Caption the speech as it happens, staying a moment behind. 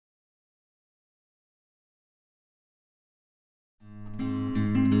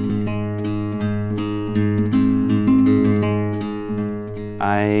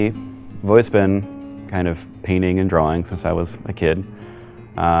I've always been kind of painting and drawing since I was a kid,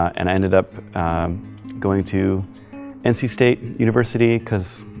 and I ended up going to NC State University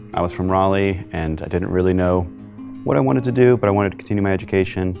because I was from Raleigh and I didn't really know what I wanted to do, but I wanted to continue my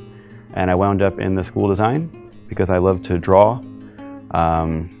education, and I wound up in the school design because I love to draw,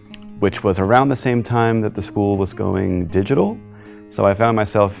 which was around the same time that the school was going digital. So I found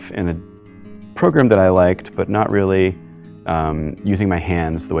myself in a program that I liked, but not really using my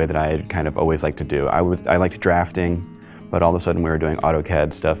hands the way that I kind of always liked to do. I liked drafting, but all of a sudden we were doing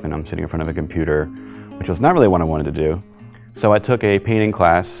AutoCAD stuff and I'm sitting in front of a computer, which was not really what I wanted to do. So I took a painting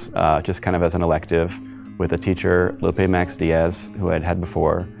class just kind of as an elective with a teacher, Lupe Diaz, who I'd had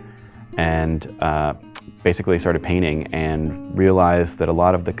before, and basically started painting and realized that a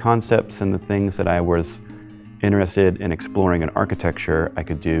lot of the concepts and the things that I was interested in exploring in architecture I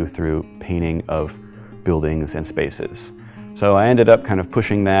could do through painting of buildings and spaces. So I ended up kind of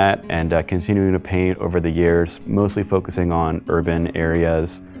pushing that and continuing to paint over the years, mostly focusing on urban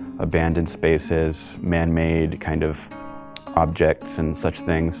areas, abandoned spaces, man-made kind of objects and such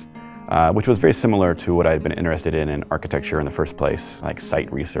things, which was very similar to what I'd been interested in architecture in the first place, like site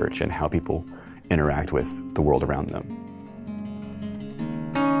research and how people interact with the world around them.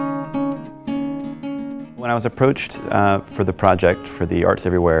 When I was approached for the project for the Arts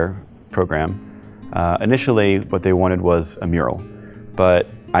Everywhere program, initially what they wanted was a mural, but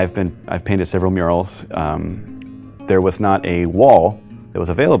I've painted several murals. There was not a wall that was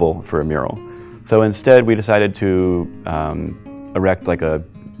available for a mural. So instead we decided to erect like a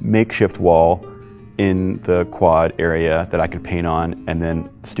makeshift wall in the quad area that I could paint on, and then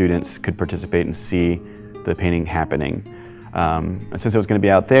students could participate and see the painting happening. And since it was going to be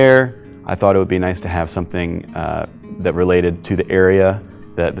out there, I thought it would be nice to have something that related to the area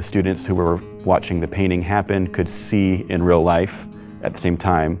that the students who were watching the painting happen could see in real life at the same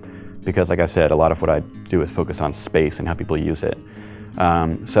time, because like I said, a lot of what I do is focus on space and how people use it.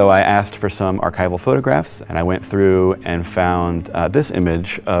 So I asked for some archival photographs, and I went through and found this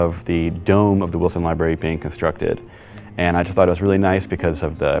image of the dome of the Wilson Library being constructed. And I just thought it was really nice because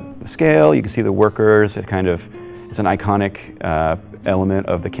of the scale. You can see the workers. It's an iconic element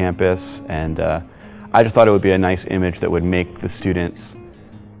of the campus, and I just thought it would be a nice image that would make the students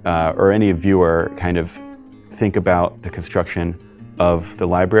or any viewer kind of think about the construction of the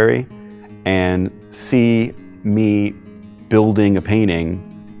library and see me building a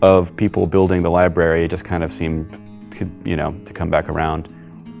painting of people building the library. It just kind of seemed, to come back around.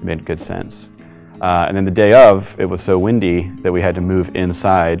 It made good sense. And then the day of, it was so windy that we had to move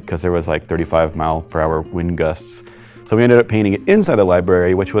inside because there was like 35-mile-per-hour wind gusts. So we ended up painting it inside the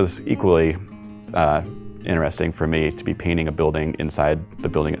library, which was equally interesting for me to be painting a building inside the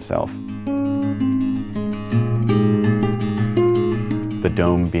building itself. The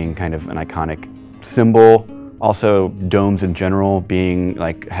dome being kind of an iconic symbol. Also, domes in general being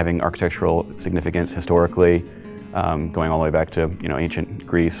like having architectural significance historically, going all the way back to ancient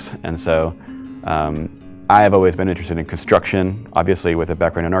Greece. And so I have always been interested in construction. Obviously, with a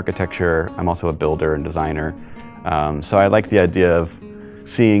background in architecture, I'm also a builder and designer. So I like the idea of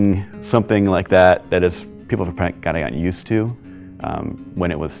seeing something like that is people have kind of gotten used to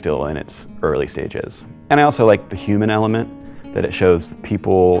when it was still in its early stages. And I also like the human element, that it shows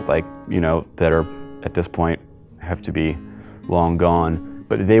people that are at this point have to be long gone,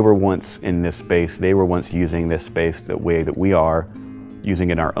 but they were once in this space. They were once using this space the way that we are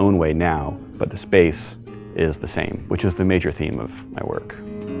using it in our own way now, but the space is the same, which is the major theme of my work.